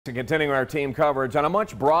Continuing our team coverage on a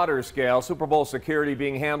much broader scale, Super Bowl security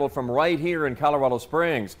being handled from right here in Colorado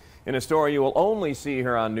Springs. In a story you will only see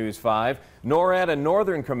here on News 5, NORAD and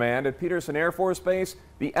Northern Command at Peterson Air Force Base,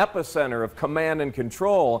 the epicenter of command and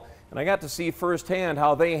control. And I got to see firsthand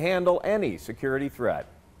how they handle any security threat.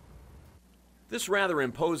 This rather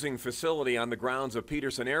imposing facility on the grounds of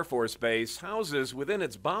Peterson Air Force Base houses within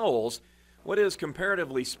its bowels what is,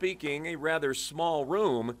 comparatively speaking, a rather small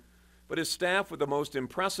room, but is staffed with the most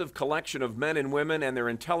impressive collection of men and women and their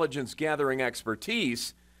intelligence-gathering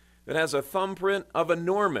expertise that has a thumbprint of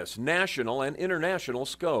enormous national and international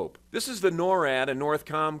scope. This is the NORAD and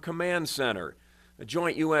Northcom Command Center, a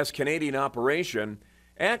joint U.S.-Canadian operation,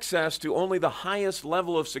 access to only the highest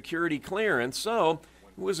level of security clearance, so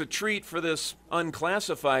it was a treat for this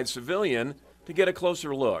unclassified civilian to get a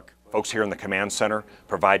closer look. Folks here in the command center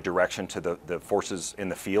provide direction to the forces in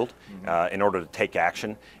the field in order to take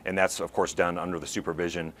action, and that's of course done under the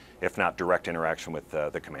supervision, if not direct interaction with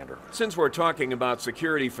the commander. Since we're talking about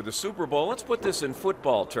security for the Super Bowl, let's put this in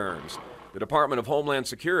football terms. The Department of Homeland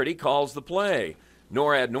Security calls the play.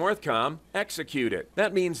 NORAD Northcom execute it.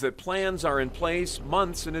 That means that plans are in place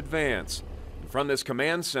months in advance. And from this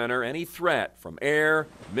command center, any threat from air,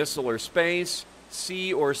 missile or space,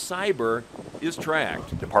 sea or cyber is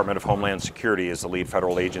tracked. Department of Homeland Security is the lead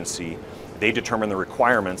federal agency. They determine the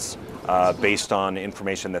requirements based on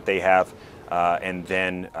information that they have, and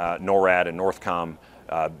then NORAD and Northcom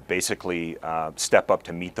basically step up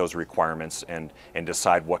to meet those requirements and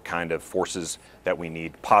decide what kind of forces that we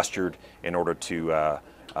need postured in order to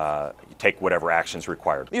take whatever actions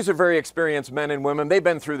required. These are very experienced men and women. They've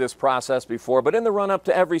been through this process before, but in the run-up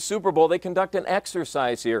to every Super Bowl, they conduct an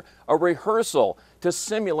exercise here, a rehearsal to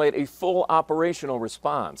simulate a full operational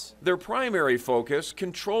response. Their primary focus,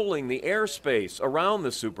 controlling the airspace around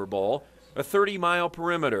the Super Bowl, a 30-mile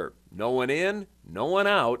perimeter. No one in, no one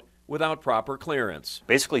out without proper clearance.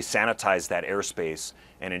 Basically sanitize that airspace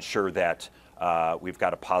and ensure that we've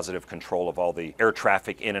got a positive control of all the air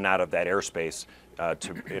traffic in and out of that airspace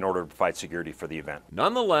in order to provide security for the event.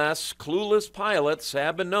 Nonetheless, clueless pilots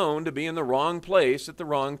have been known to be in the wrong place at the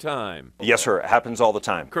wrong time. Yes, sir. It happens all the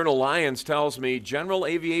time. Colonel Lyons tells me general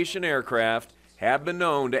aviation aircraft have been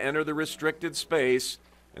known to enter the restricted space,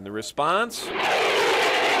 and the response?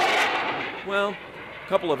 Well, a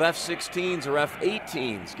couple of F-16s or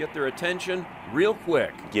F-18s get their attention real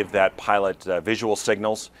quick. Give that pilot visual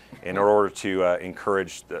signals in order to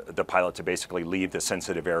encourage the pilot to basically leave the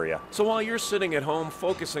sensitive area. So while you're sitting at home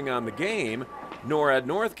focusing on the game, NORAD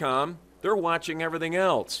Northcom, they're watching everything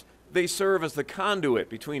else. They serve as the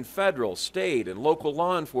conduit between federal, state, and local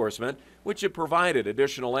law enforcement, which have provided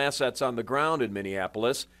additional assets on the ground in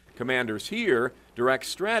Minneapolis. Commanders here direct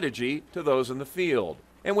strategy to those in the field.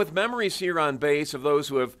 And with memories here on base of those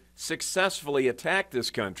who have successfully attacked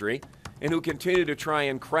this country and who continue to try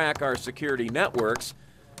and crack our security networks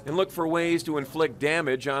and look for ways to inflict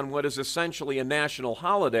damage on what is essentially a national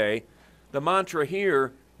holiday, the mantra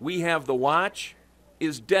here, "We have the watch,"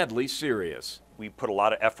 is deadly serious. We put a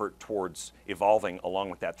lot of effort towards evolving along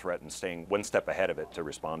with that threat and staying one step ahead of it to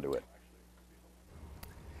respond to it.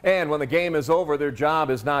 And when the game is over, their job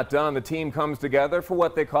is not done. The team comes together for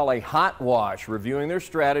what they call a hot wash, reviewing their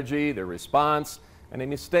strategy, their response, and any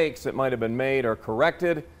mistakes that might have been made are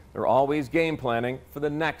corrected. They're always game planning for the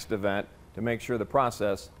next event to make sure the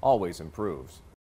process always improves.